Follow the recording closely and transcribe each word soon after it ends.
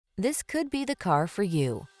This could be the car for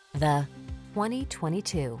you. The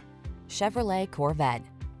 2022 Chevrolet Corvette.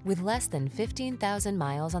 With less than 15,000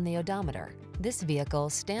 miles on the odometer, this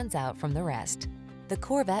vehicle stands out from the rest. The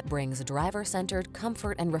Corvette brings driver-centered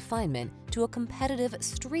comfort and refinement to a competitive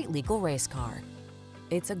street-legal race car.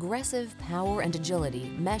 Its aggressive power and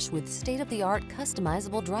agility mesh with state-of-the-art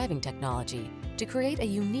customizable driving technology to create a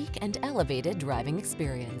unique and elevated driving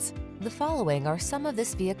experience. The following are some of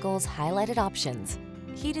this vehicle's highlighted options: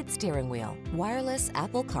 heated steering wheel, wireless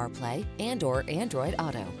Apple CarPlay and/or Android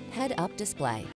Auto, head-up display,